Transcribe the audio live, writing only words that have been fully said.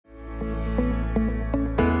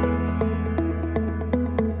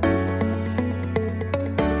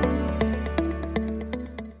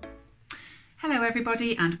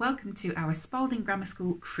everybody, and welcome to our Spalding Grammar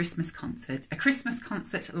School Christmas concert. A Christmas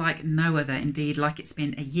concert like no other, indeed, like it's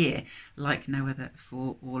been a year like no other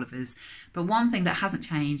for all of us. But one thing that hasn't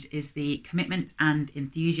changed is the commitment and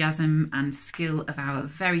enthusiasm and skill of our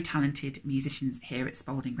very talented musicians here at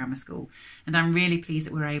Spalding Grammar School. And I'm really pleased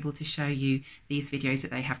that we're able to show you these videos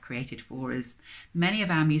that they have created for us. Many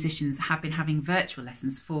of our musicians have been having virtual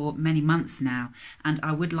lessons for many months now, and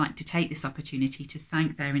I would like to take this opportunity to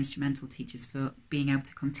thank their instrumental teachers for being able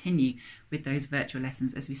to continue with those virtual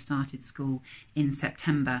lessons as we started school in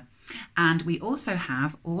September. And we also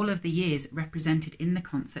have all of the years represented in the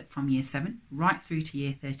concert from year 7 right through to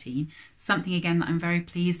year 13, something again that I'm very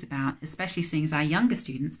pleased about, especially seeing as our younger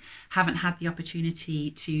students haven't had the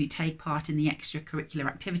opportunity to take part in the extracurricular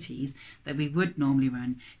activities that we would normally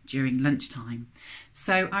run during lunchtime.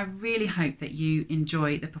 So I really hope that you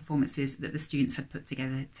enjoy the performances that the students had put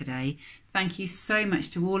together today. Thank you so much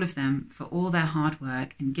to all of them for all their hard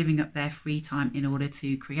work and giving up their free time in order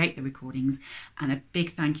to create the recordings, and a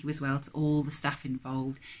big thank you as well to all the staff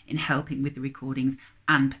involved in helping with the recordings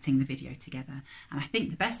and putting the video together. And I think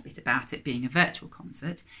the best bit about it being a virtual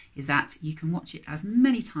concert is that you can watch it as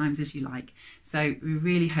many times as you like. So we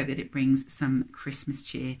really hope that it brings some Christmas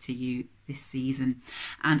cheer to you this season.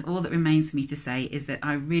 And all that remains for me to say is that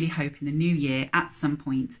I really hope in the new year at some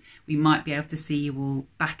point we might be able to see you all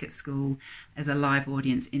back at school as a live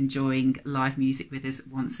audience enjoying live music with us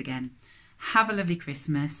once again. Have a lovely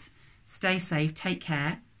Christmas, stay safe, take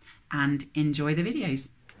care, and enjoy the videos.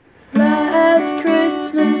 Last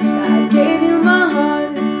Christmas I gave you my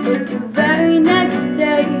heart, but the very next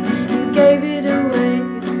day you gave it away.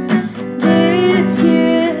 This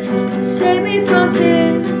year, to save me from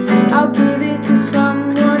tears, I'll give it to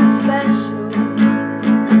someone special.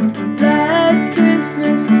 Last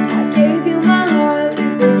Christmas I gave you my heart,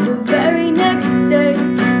 but the very next day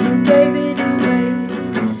you gave it away.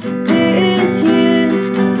 This year,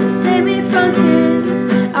 to save me from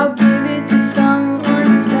tears, I'll give it to someone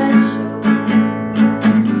special.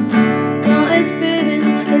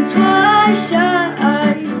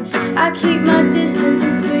 I keep my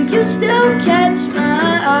distance, but you still catch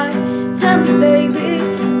my eye. Tell me, baby,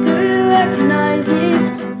 do you recognize me?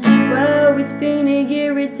 Well, it's been a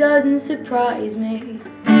year, it doesn't surprise me.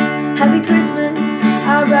 Happy Christmas,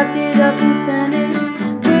 I wrapped it up and sent it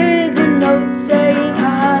with a note saying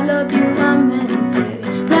I love you, I meant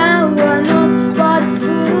it. Now I know what a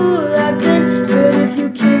fool I've been, but if you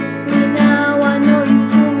kiss me now, I know you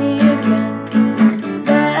fool me again.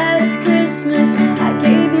 Last Christmas I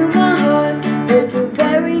gave you my heart, but the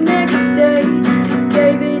very next day you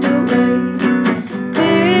gave it away.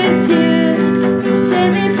 This year, to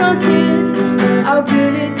save me from tears, I'll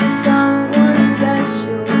give it to someone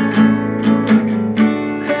special.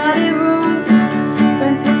 Crowded room,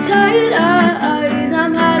 friends with tired eyes,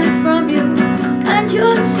 I'm hiding from you, and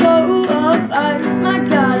you're so off ice. My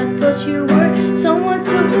God, I thought you were someone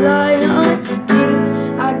to rely on.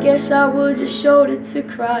 I guess I was a shoulder to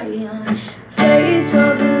cry on. Face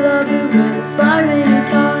of the lover with the fire in his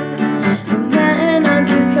heart. The man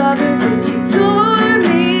undercover, but you tore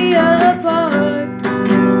me apart.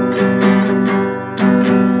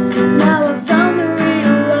 Now I found the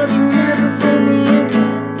real love, you never fool me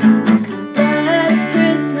again. Last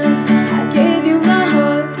Christmas I gave you my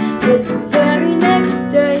heart, but the very next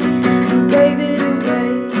day you gave it away.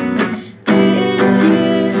 This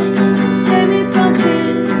year, to save me from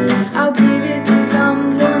tears, I'll give it to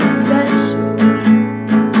someone special.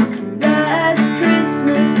 Last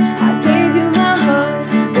Christmas I gave you my heart,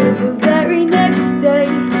 but the very next day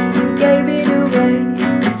you gave it away.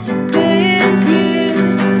 This year,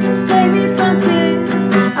 to save me from tears,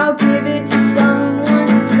 I'll give it to someone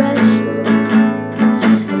special.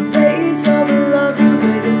 The face of a lover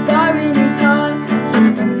with a fire in his heart.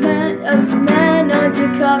 A man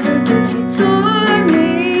undercover, but you tore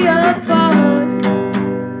me apart.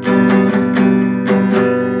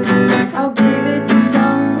 I'll give it to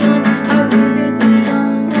someone, I'll give it to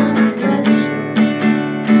someone special.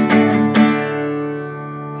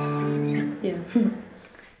 Yeah.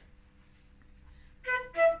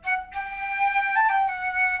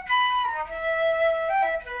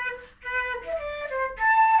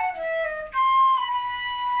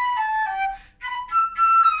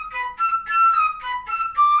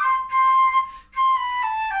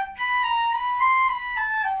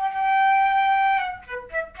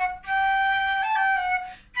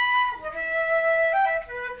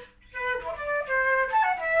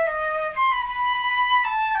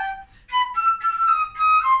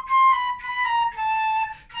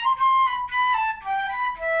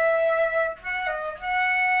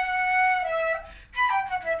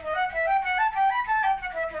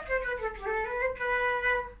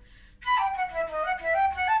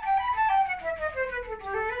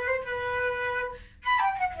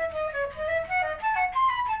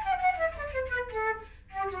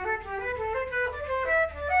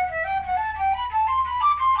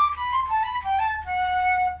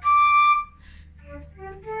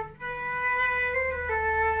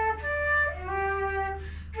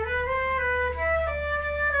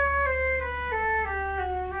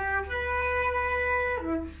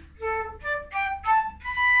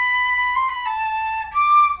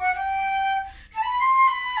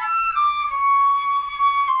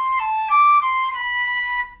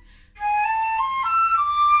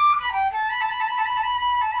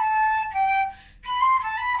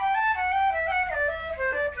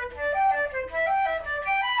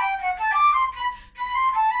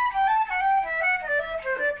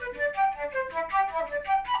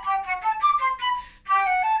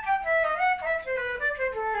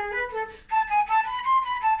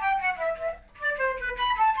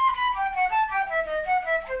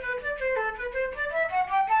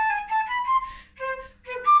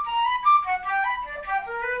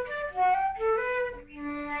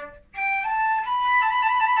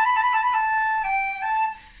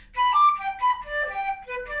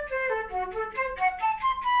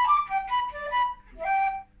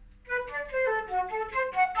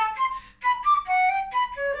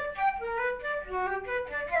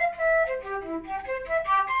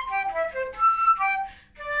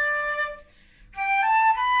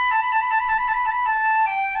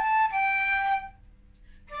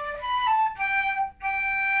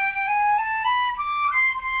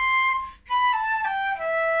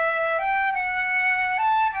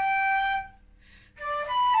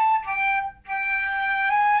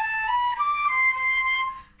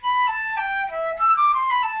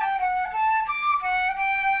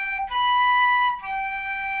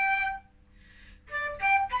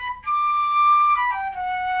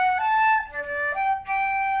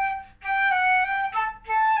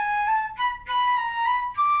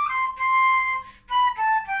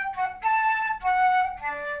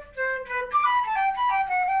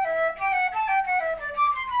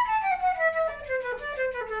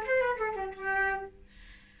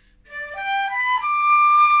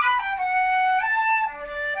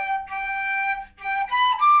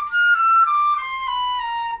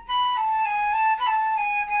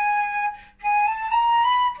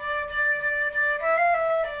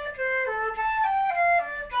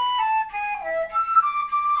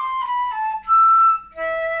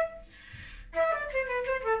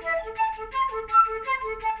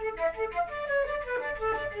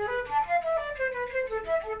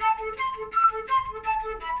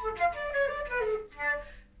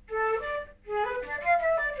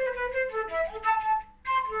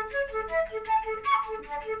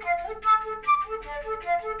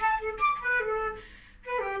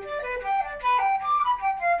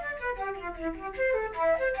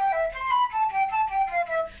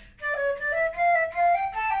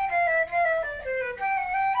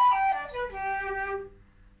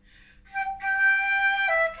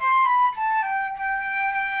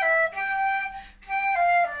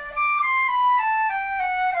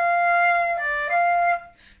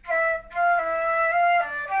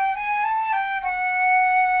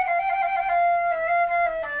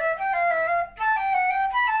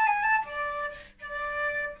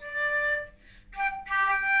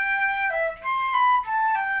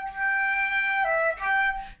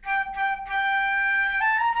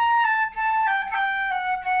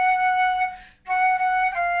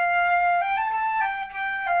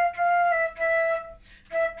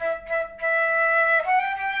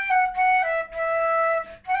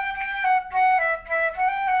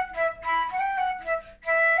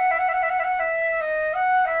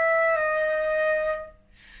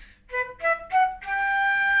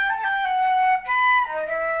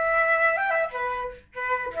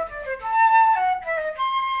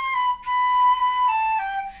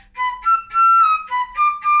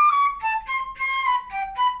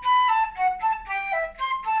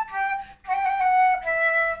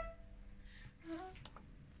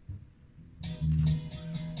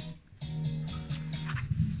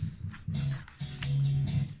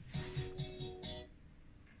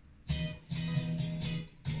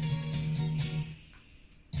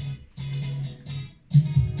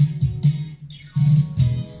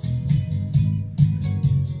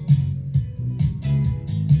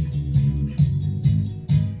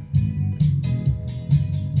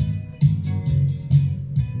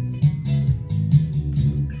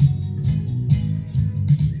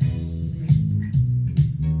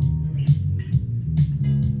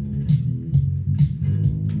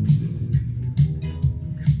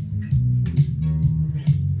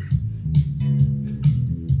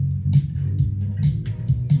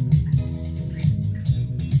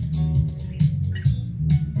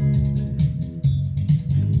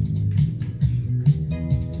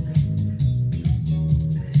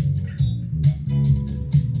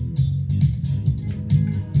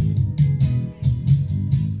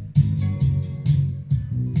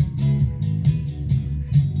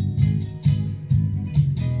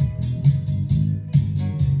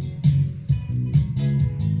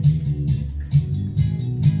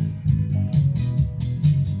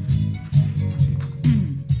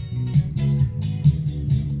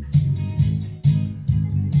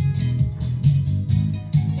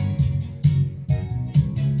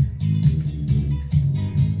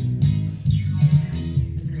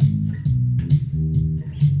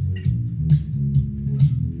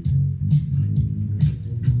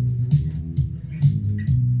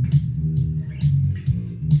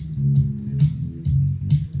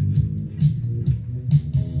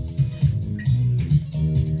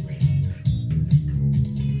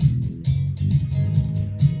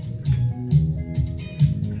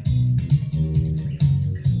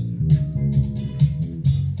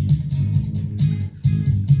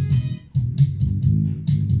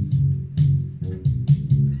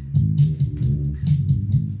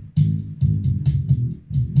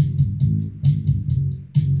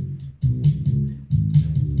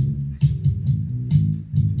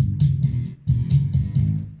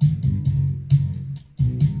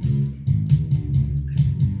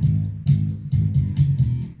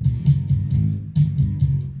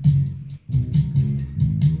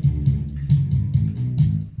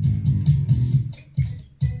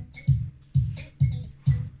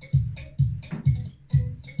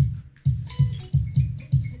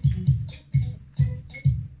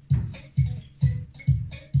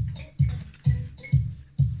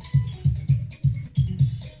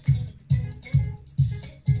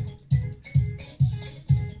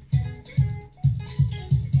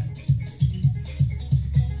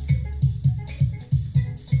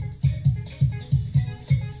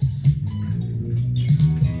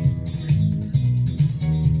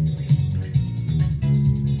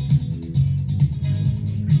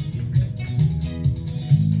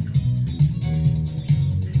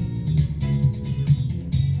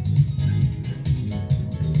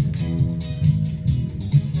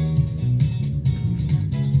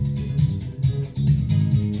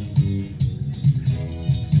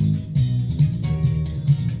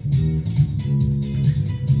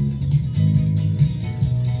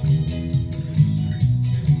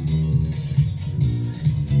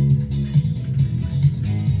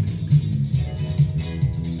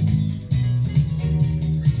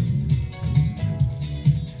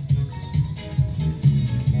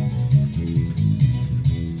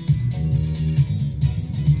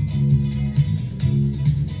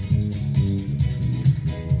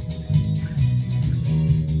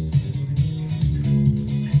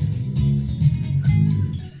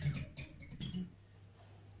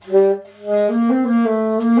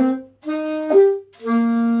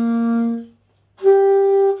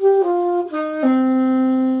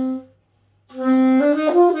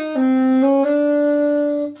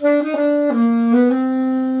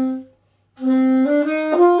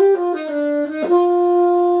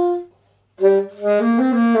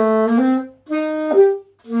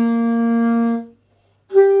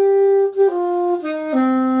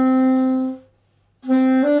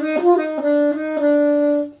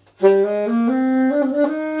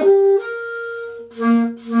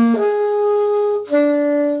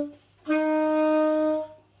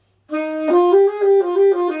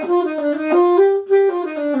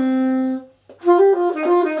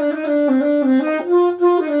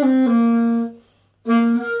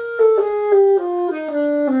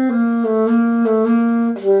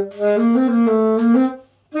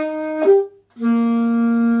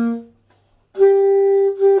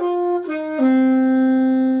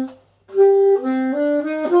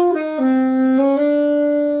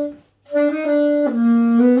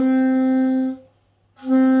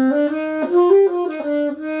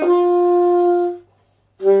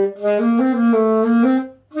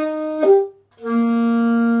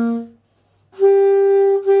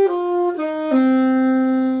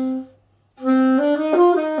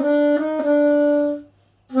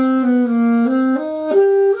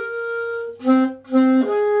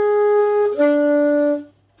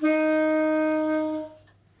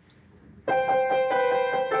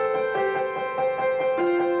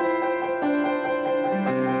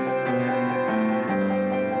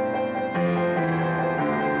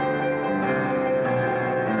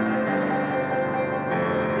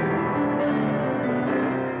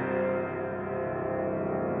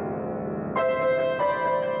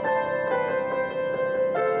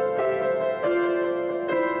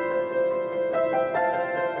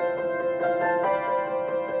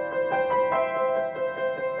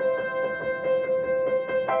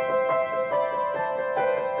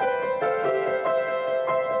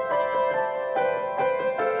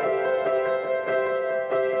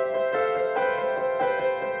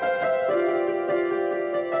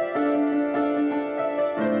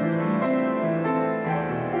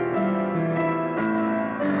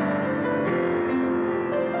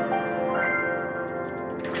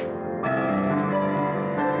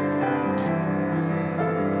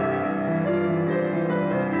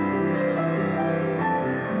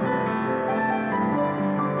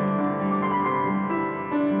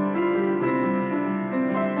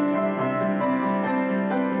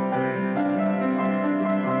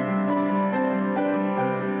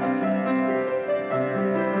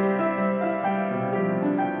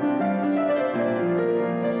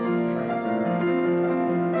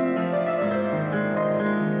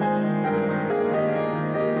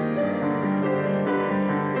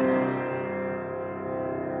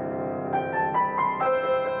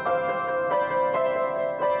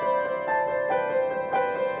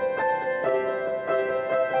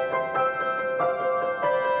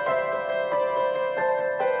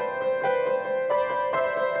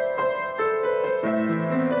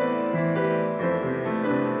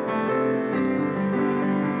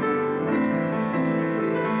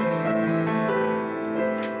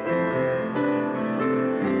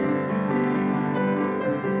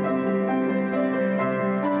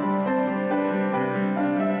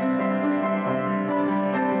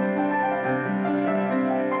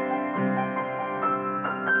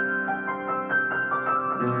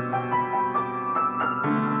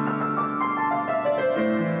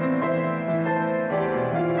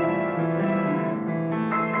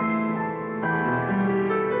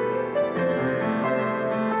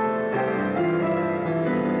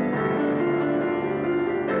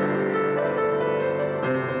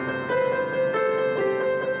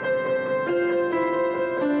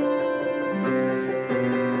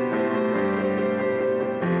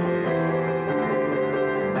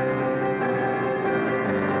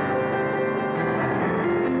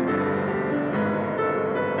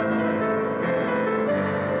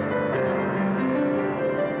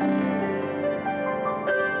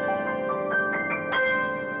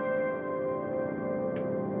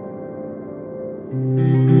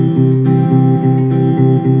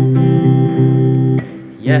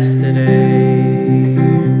 yesterday.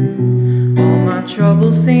 All my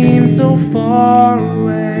troubles seem so far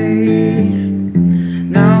away.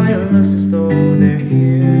 Now it looks as though they're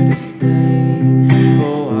here to stay.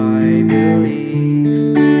 Oh, I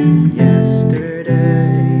believe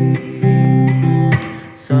yesterday.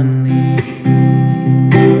 Suddenly,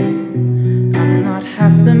 I'm not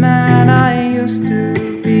half the man I used to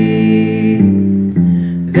be.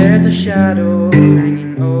 There's a shadow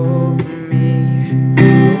hanging over me.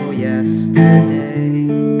 Oh, yesterday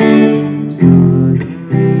came suddenly.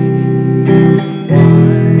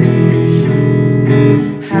 Why she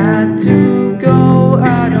had to go,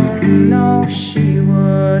 I don't know, she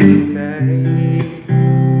wouldn't say.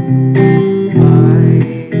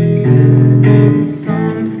 I said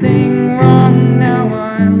something wrong, now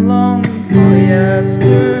I long for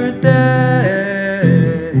yesterday.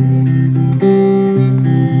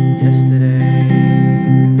 Yesterday,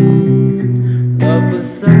 love was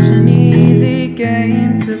such an easy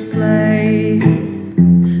game to play.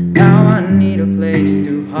 Now I need a place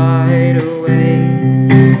to hide away.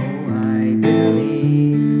 Oh, I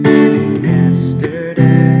believe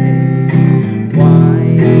yesterday. Why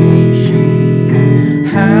she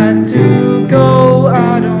had to go,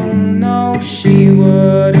 I don't know, she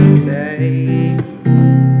wouldn't say.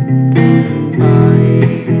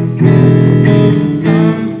 I said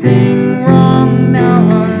something wrong, now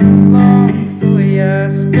I long for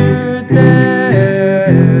yesterday.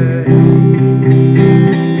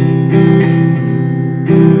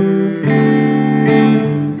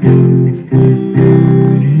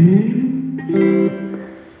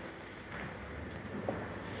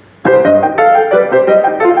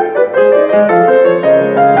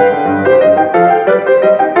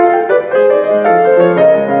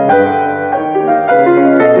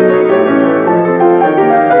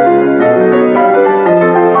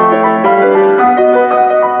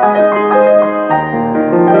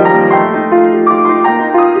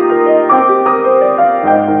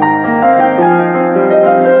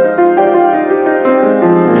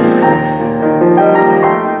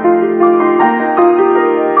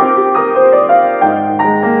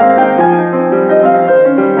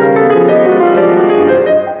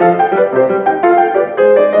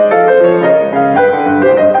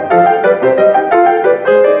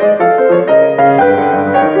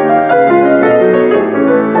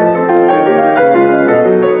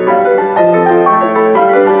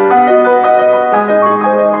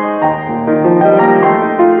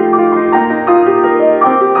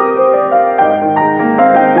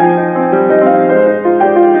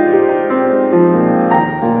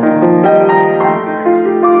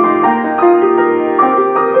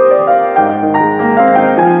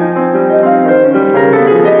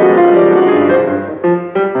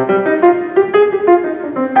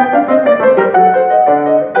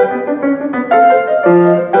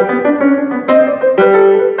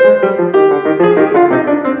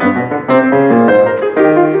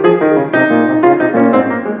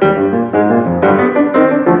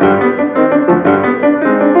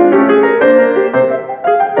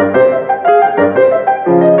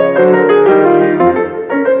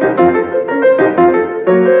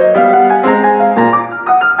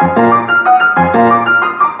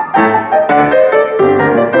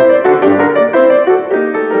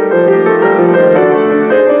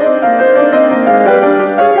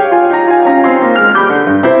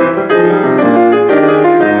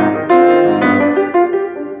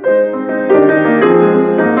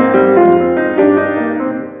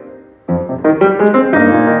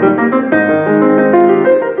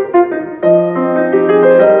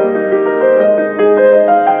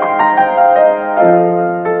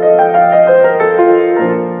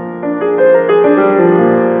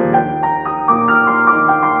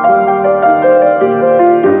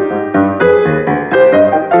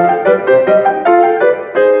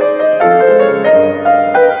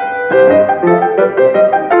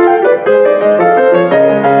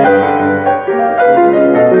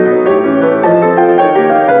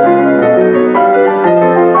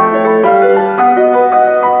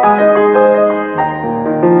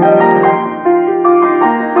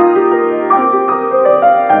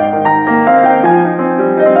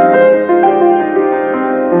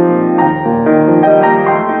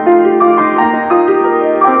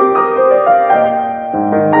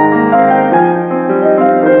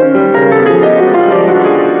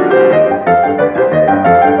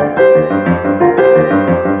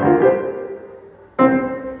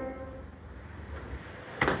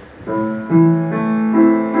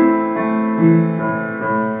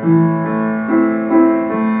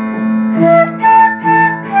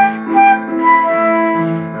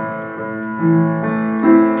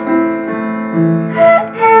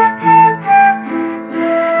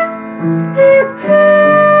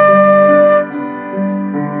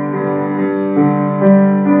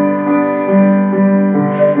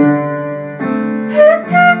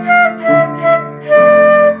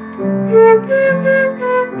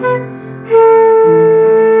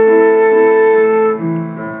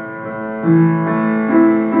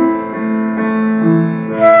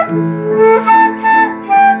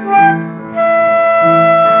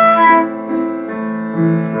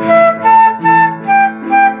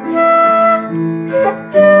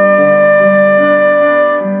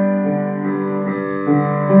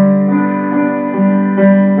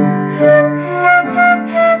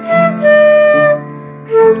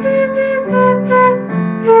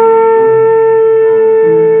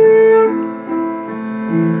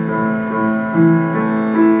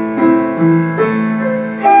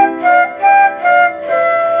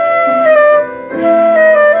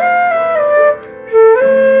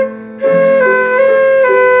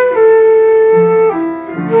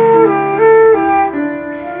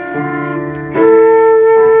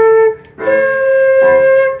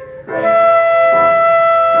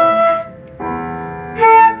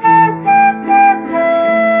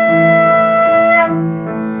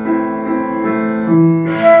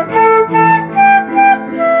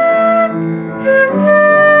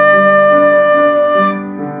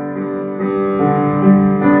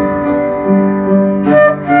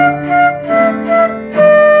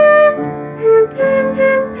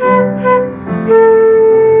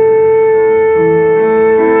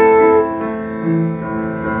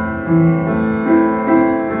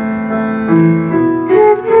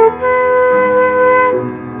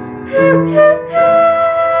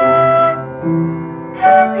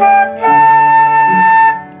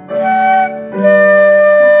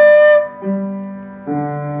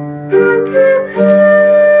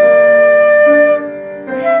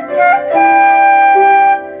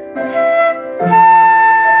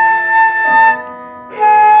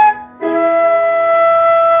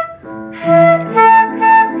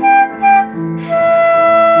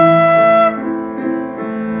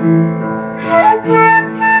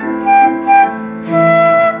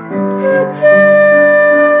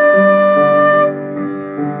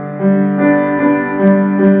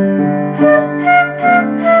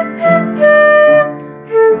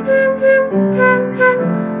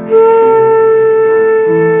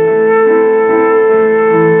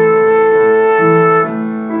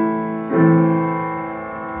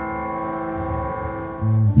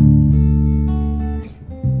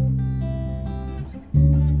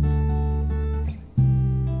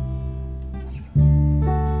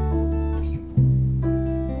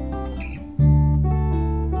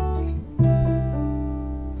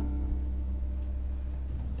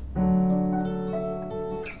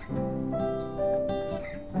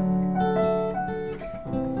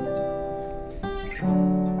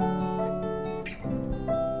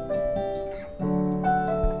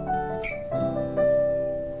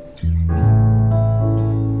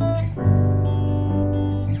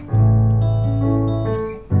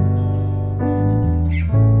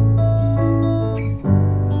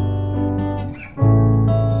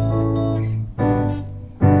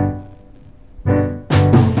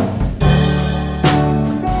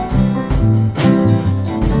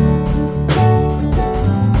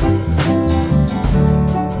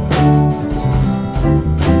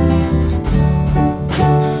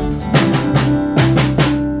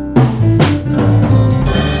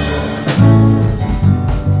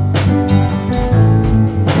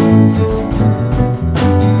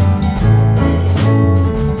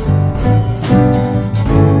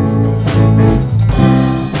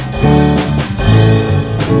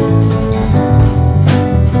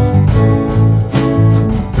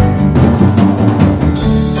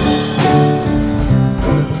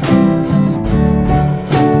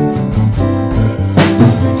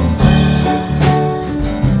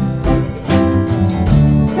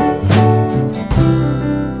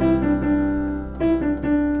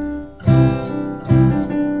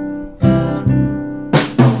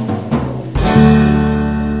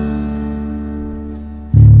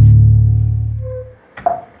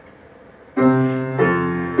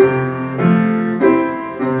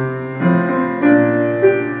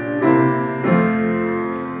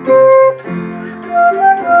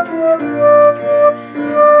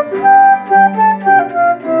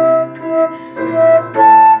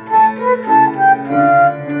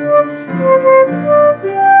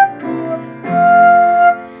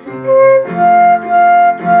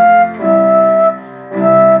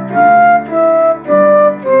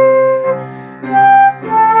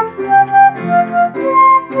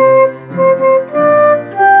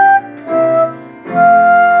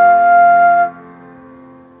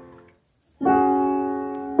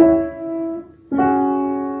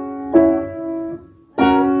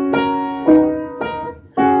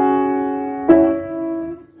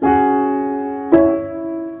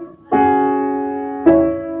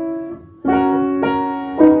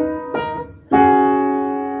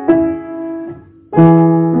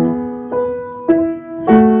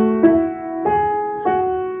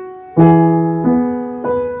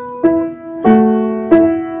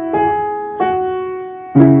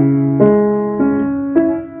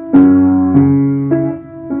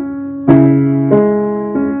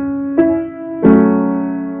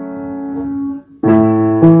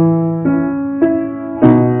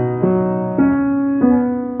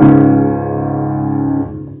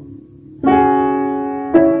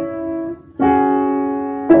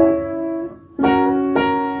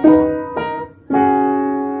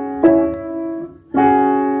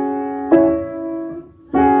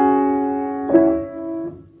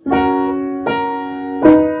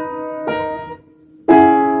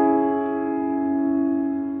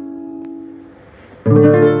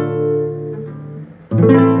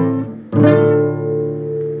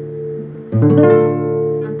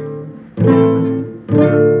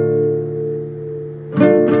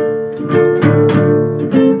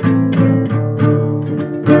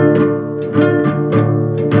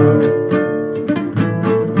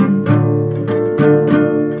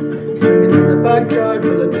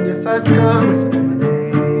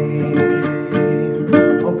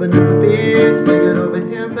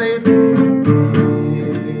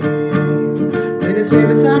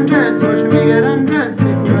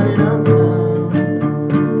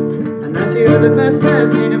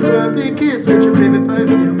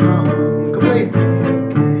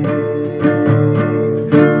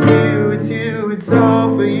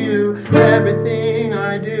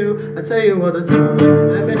 you. I tell you all the time,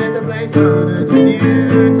 heaven is a place on earth with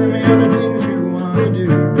you. Tell me all the things you wanna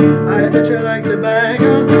do. I heard that you like the bad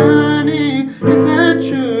girls, honey. Is that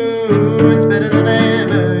true? It's better than I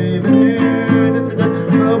ever even knew. This is the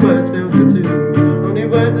world was built for two. Only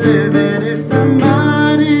worth living if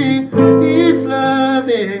somebody is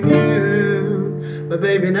loving you. But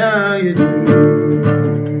baby, now you do.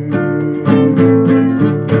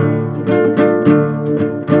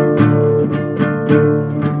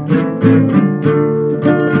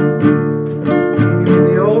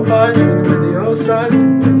 Stars for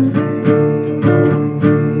the fame,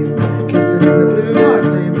 kissing in the blue dark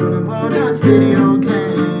lane, pulling ball dots, video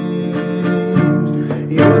games.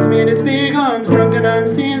 He holds me in his big arms, drunk and I'm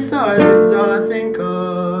seeing stars. This is all I think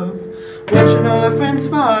of. Watching all our friends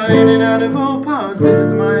fall in and out of old pals. This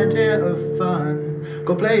is my idea of fun.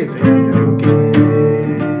 Go play a video game.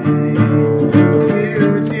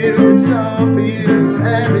 It's you, it's all for you.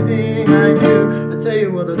 Everything I do, I tell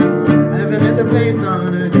you all the time. Heaven is a place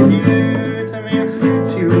on earth with you.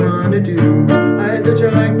 Do. I heard that you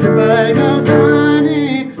like the bad girls,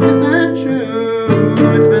 honey. Is that true?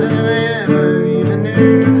 It's better than I ever even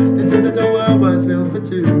knew. They said that the world was built for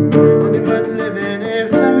two. Only worth living if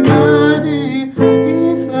somebody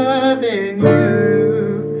is loving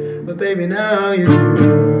you. But baby, now you do.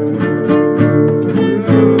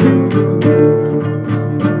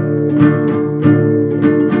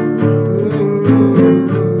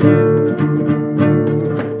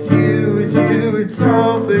 It's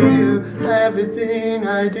all for you, everything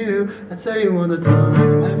I do. I tell you all the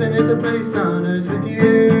time, heaven is a place on earth with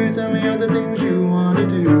you. Tell me all the things you wanna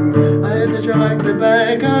do. I heard that you like the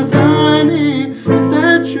bad girls, honey. Is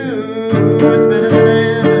that true? It's better than I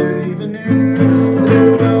ever even knew. Said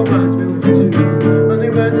the world was built for two. Only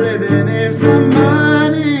worth living if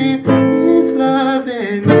somebody is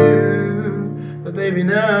loving you. But baby,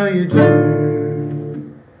 now you do.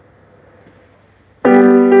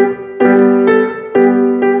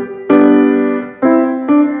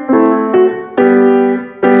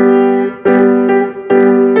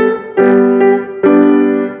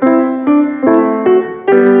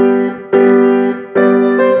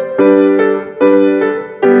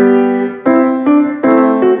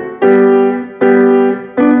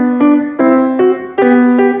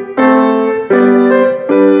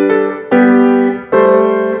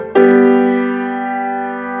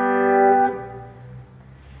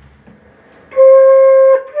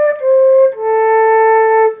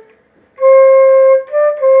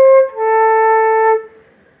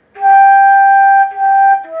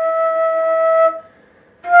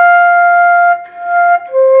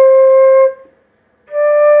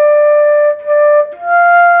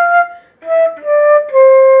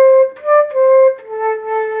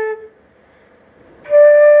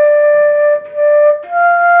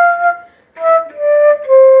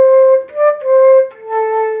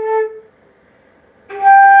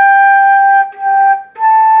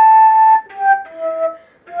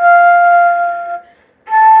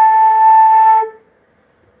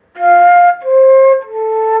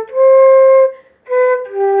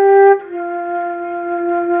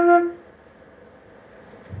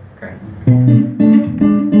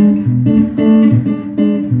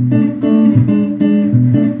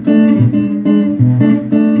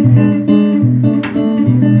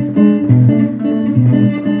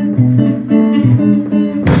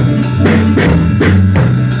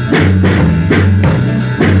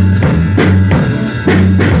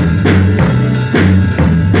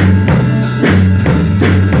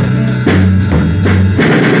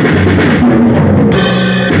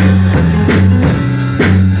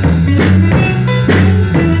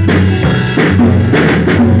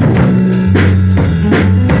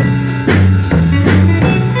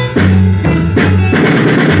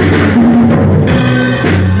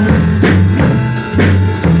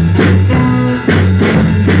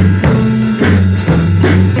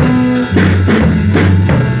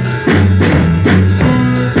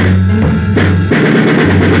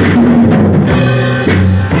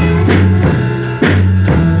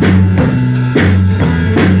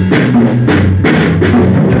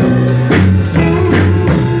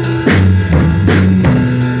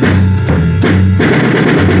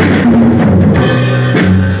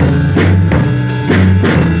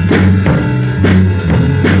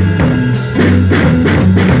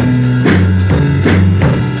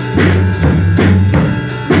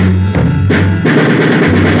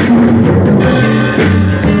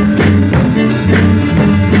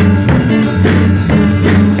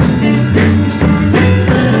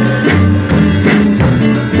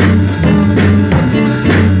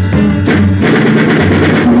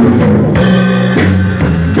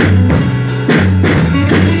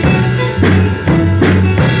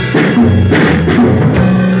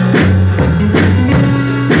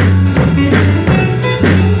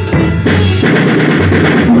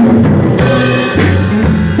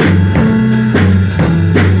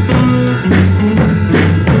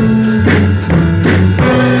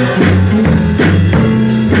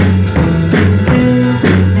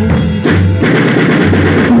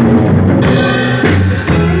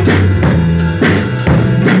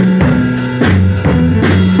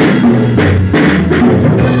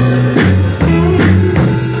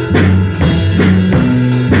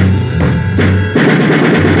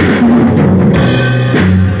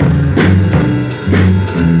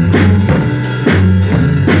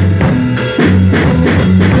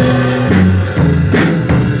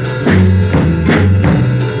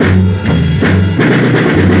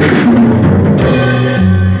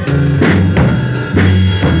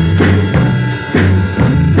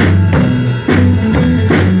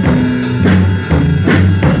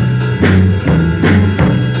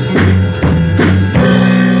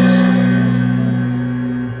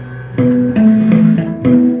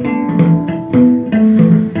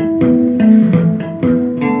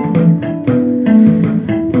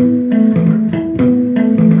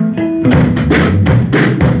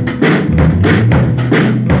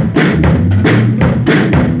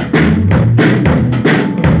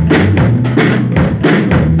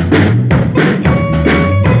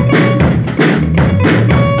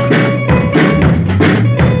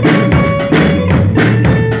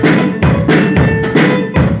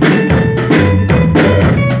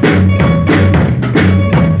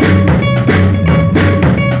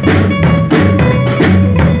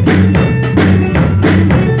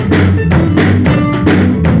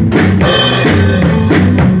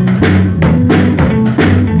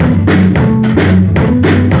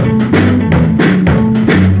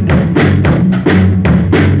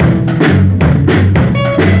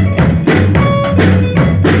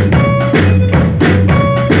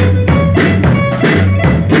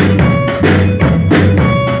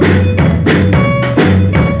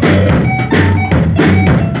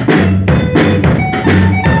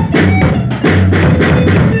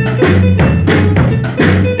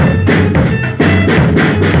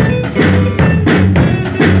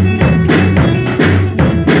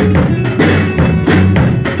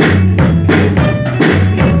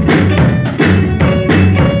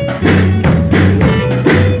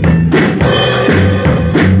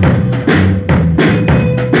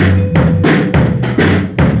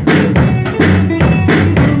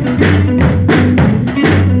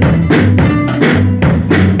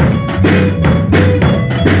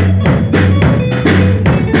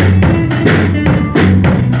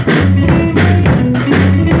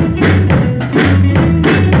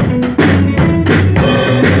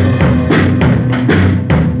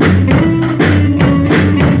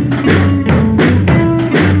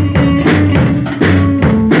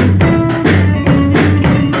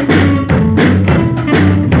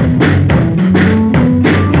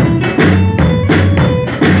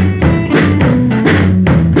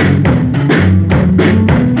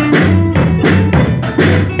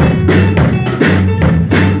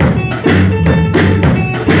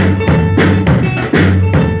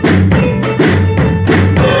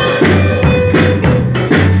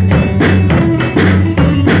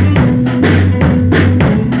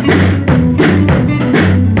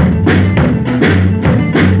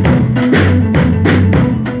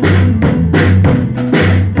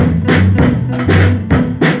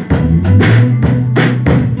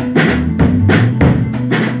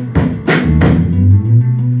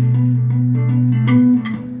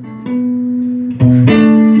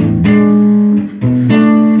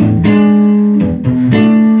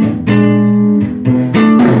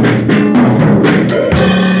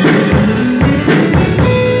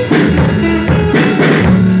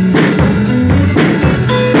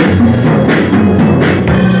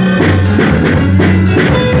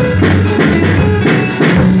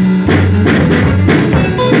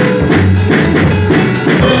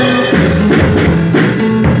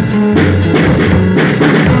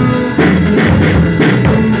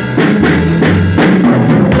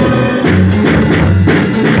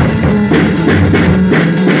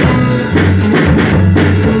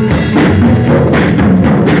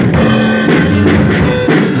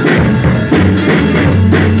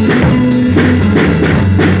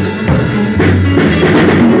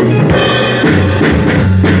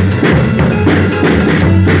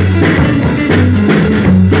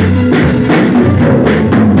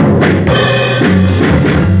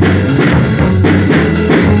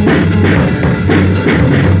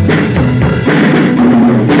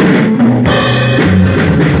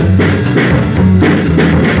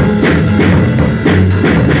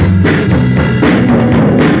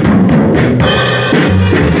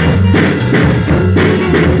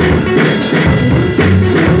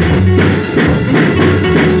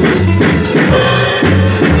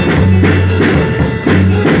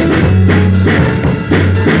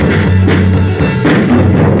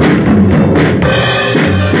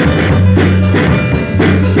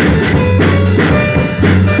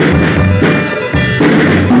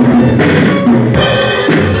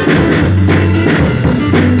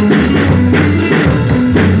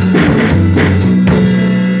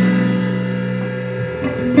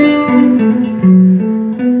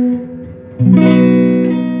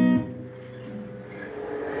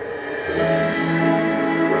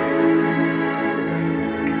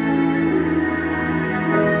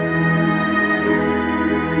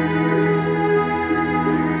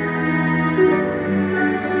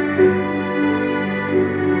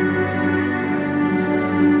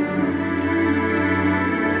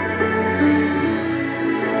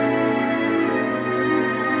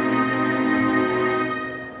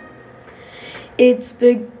 It's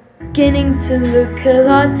beginning to look a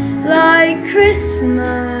lot like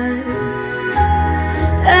Christmas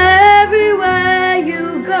everywhere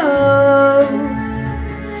you go.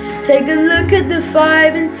 Take a look at the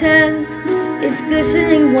 5 and 10. It's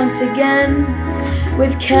glistening once again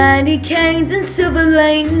with candy canes and silver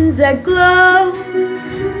lanes that glow.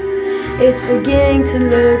 It's beginning to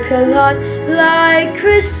look a lot like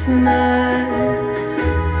Christmas.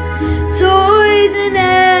 Toys in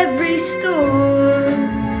every store,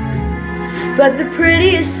 but the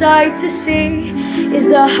prettiest sight to see is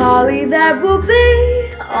the holly that will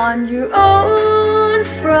be on your own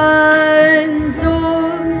front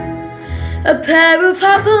door. A pair of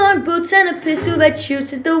hop-along boots and a pistol that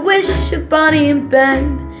chooses the wish of Bonnie and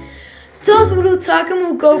Ben. Dolls will talk and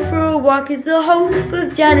we'll go for a walk is the hope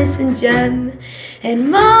of Janice and Jen.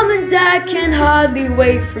 And Mom and Dad can hardly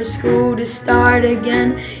wait for school to start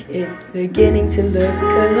again. It's beginning to look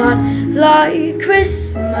a lot like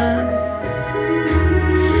Christmas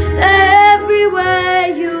everywhere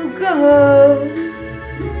you go.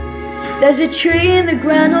 There's a tree in the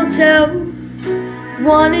Grand Hotel,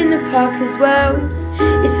 one in the park as well.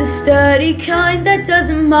 It's the sturdy kind that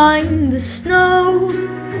doesn't mind the snow.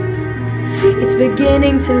 It's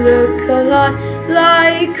beginning to look a lot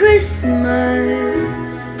like Christmas.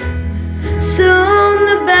 Soon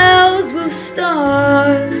the bells will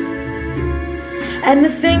start, and the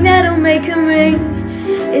thing that'll make 'em ring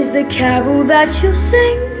is the carol that you'll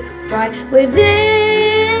sing right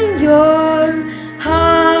within your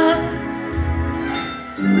heart.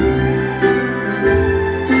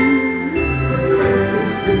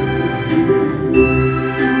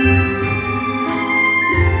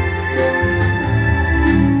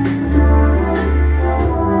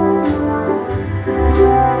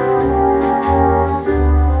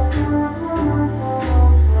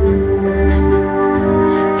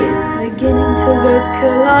 Look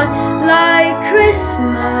a lot like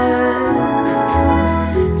Christmas.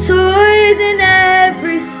 Toys in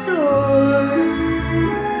every store,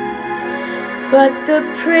 but the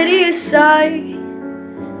prettiest sight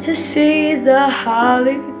to see is the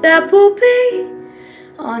holly that will be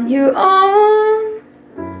on your own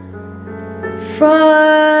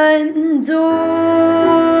front door.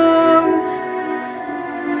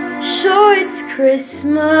 Sure, it's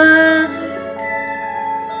Christmas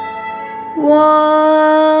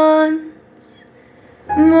once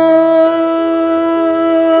more.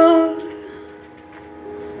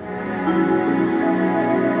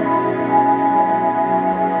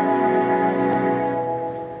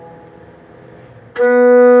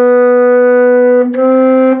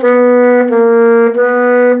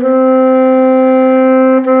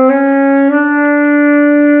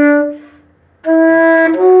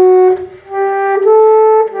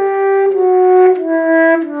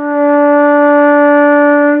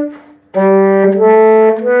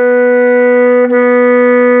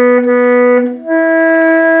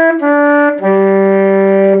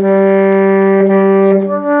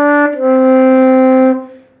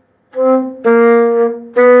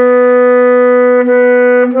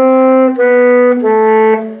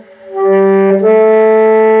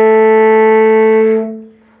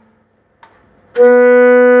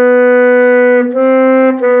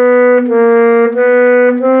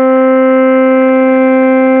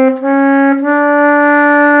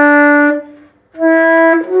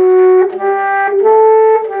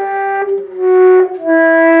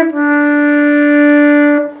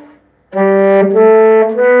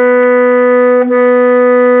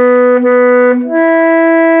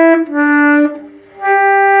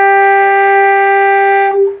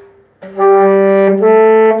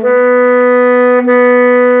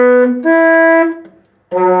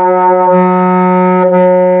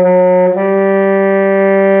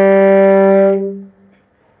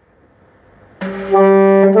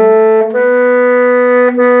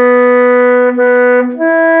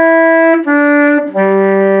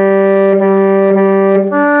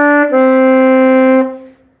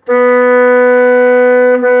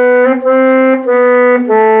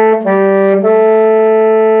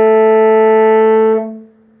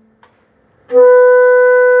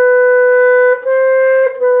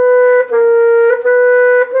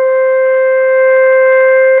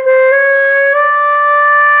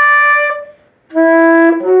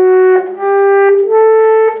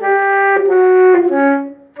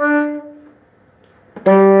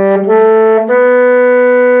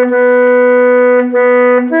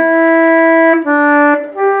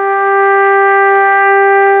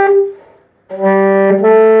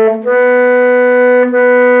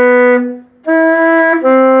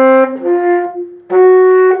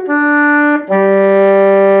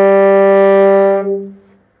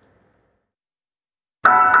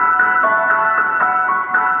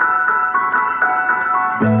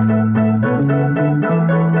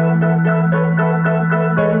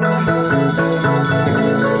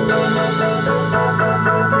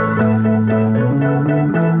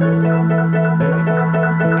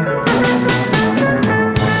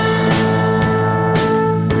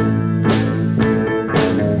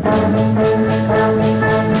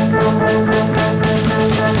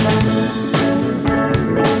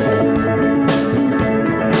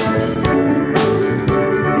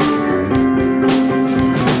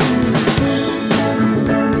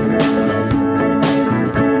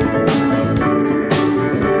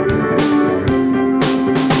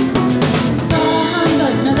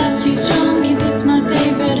 Christmas too strong, 'cause it's my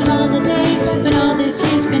favorite holiday. But all this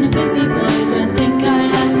year's been a busy blow. Don't think I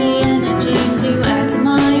have the energy to add to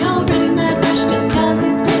my already mad rush, just 'cause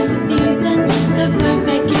it's just the season. The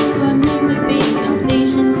perfect gift for me would be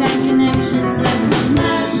completions and connections left from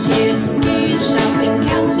last year's ski shopping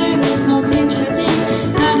counter. Most interesting,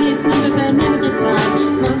 had his number but never the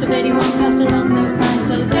time. Most of 81 passed along those lines.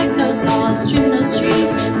 So deck those halls, trim those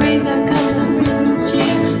trees, raise up cups of Christmas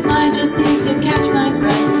cheer. I just need to catch my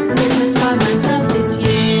breath. Christmas by myself this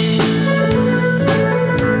year.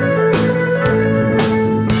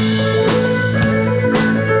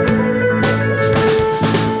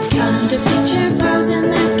 Calendar picture,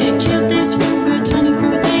 frozen landscape, chilled this room for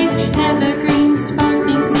 24 days. Evergreen,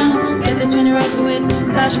 sparkling snow, get this winter over with.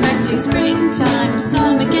 Flashback to springtime,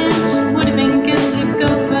 saw him again. Would have been good to go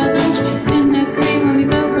for lunch. Couldn't agree when we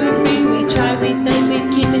both were free. We tried, we said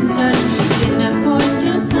we'd keep in touch. Didn't of course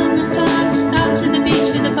till summertime. Out to the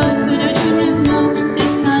beach, to the boat, but I don't know.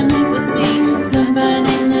 This time it was me, sunburn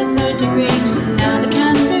in the 3rd degree. Now the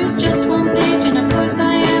calendar's just one page, and of course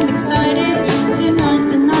I am excited. Tonight's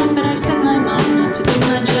the night, but I've set my mind not to do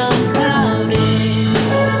much about it.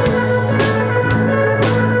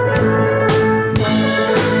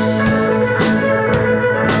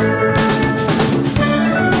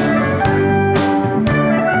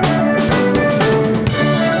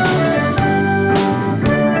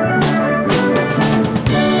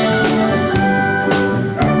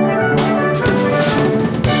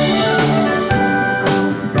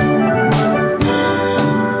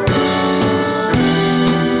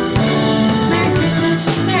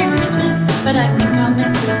 But I think I'll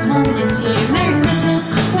miss this one this year. Merry Christmas,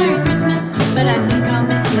 but I think I'll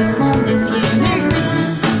miss this one this year. Merry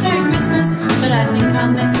Christmas, but I think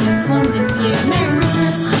I'll miss this one this year. Merry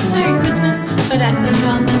Christmas, but I think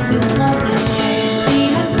I'll miss this one this year. He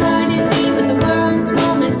has provided me with the world's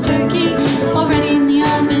smallest turkey, already in the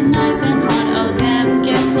oven, nice and hot. Oh damn,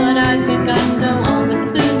 guess what I forgot? So on with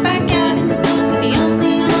the booze, back out in the store to the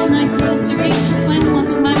only all-night grocery. When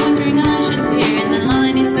once am I wondering I should appear in the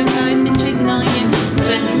line? Is so I've been chasing all year.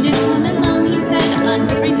 Spending this one alone, he said. I'm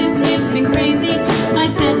afraid this year's been crazy. I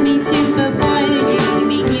said me too, but why are you? You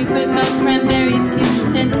mean you forgot cranberries too?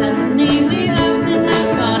 Then suddenly we laughed and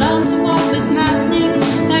laughed, caught on to what was happening.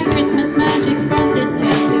 That Christmas magic's brought this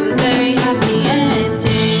town to a very happy ending.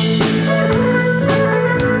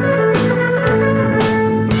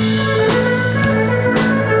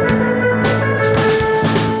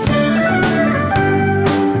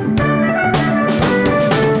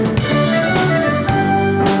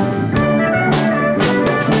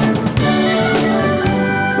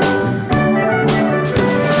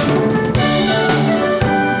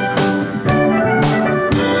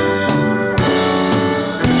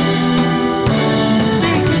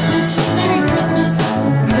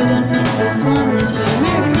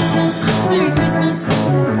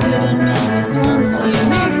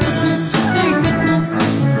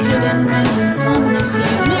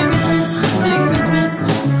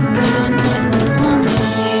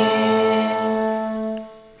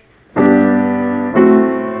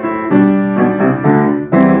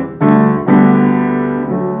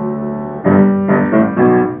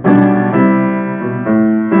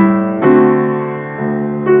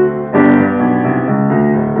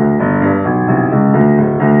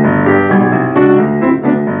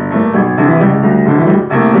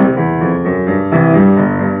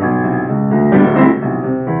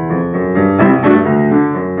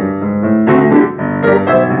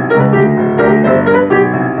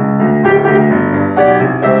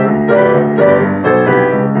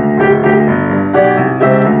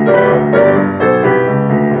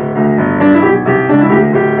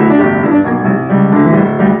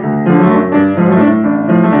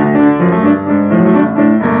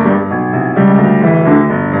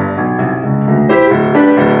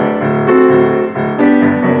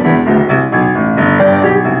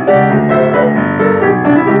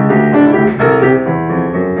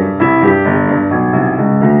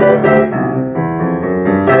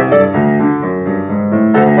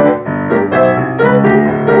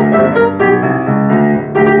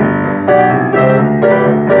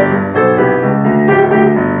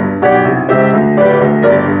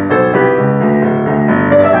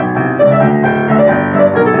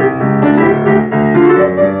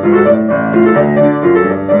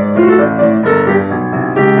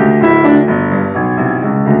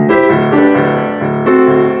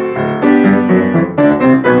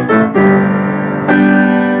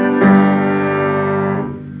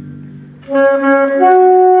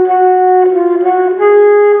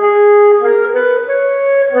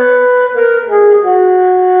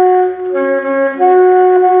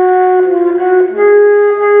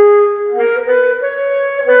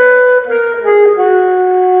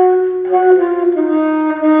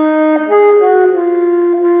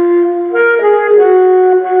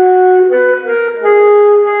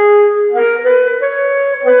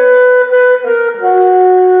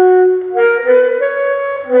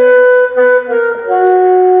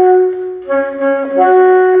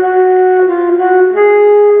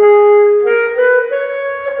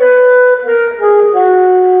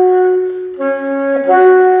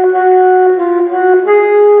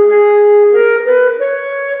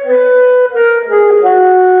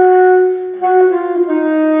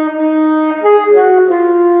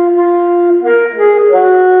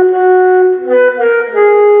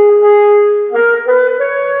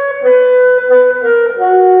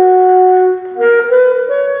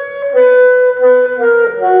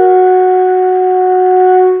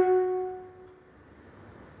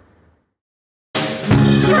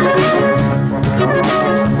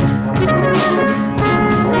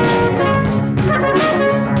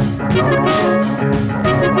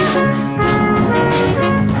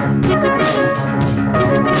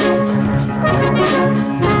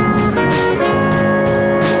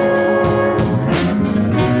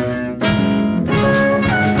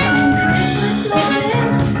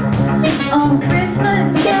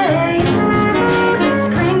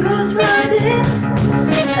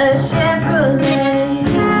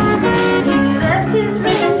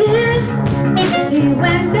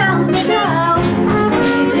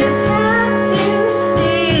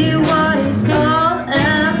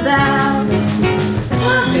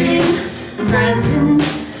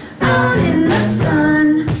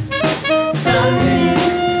 sun. Some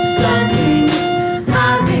things,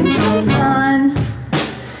 having some fun.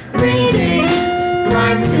 Reading,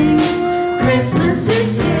 writing, Christmas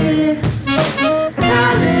is here.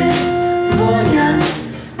 California,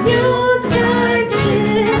 Yuletide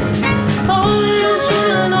cheer. All the little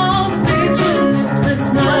children, all the big children, it's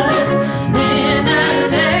Christmas in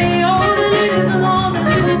LA. All the ladies and all the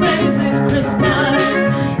little babies, it's Christmas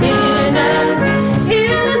in LA.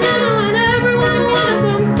 Even the gentlemen, every one of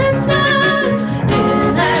them, Christmas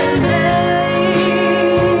in LA.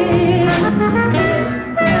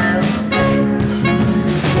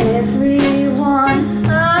 Everyone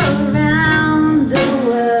around the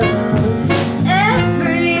world,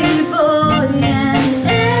 every boy and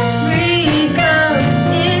every girl,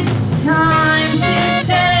 it's time to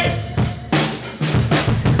say,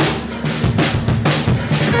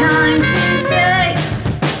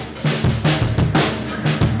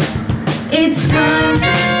 it's time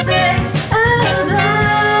to say hello.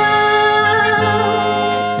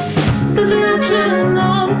 The little children,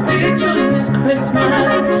 all the big children, it's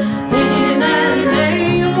Christmas in LA.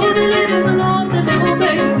 All the ladies and all the little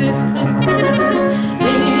babies, it's Christmas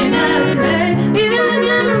in LA. Even the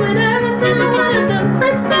gentlemen, every single one of them,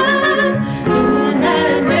 Christmas in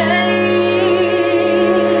LA.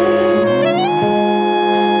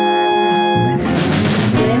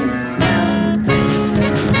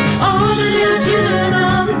 All the little children,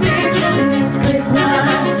 all the big children, it's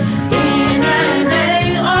Christmas in LA.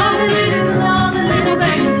 All the ladies and all the little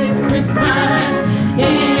babies, it's Christmas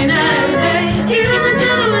in LA. Even the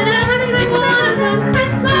gentlemen, every single one of them,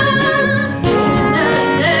 Christmas in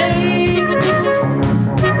LA.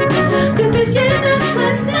 'Cause this year that's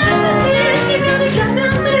where Santa is. You're gonna get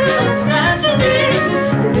down to Los Angeles.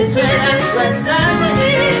 'Cause this year that's where Santa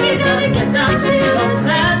is. You're gonna get down to Los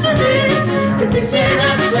Angeles. 'Cause this year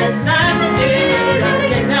that's where Santa is. You're gonna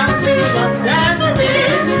get down to Los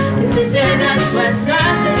Angeles. 'Cause this year that's where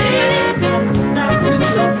Santa is. Down to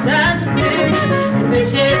Los Angeles. 'Cause this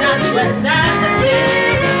year that's where Santa is.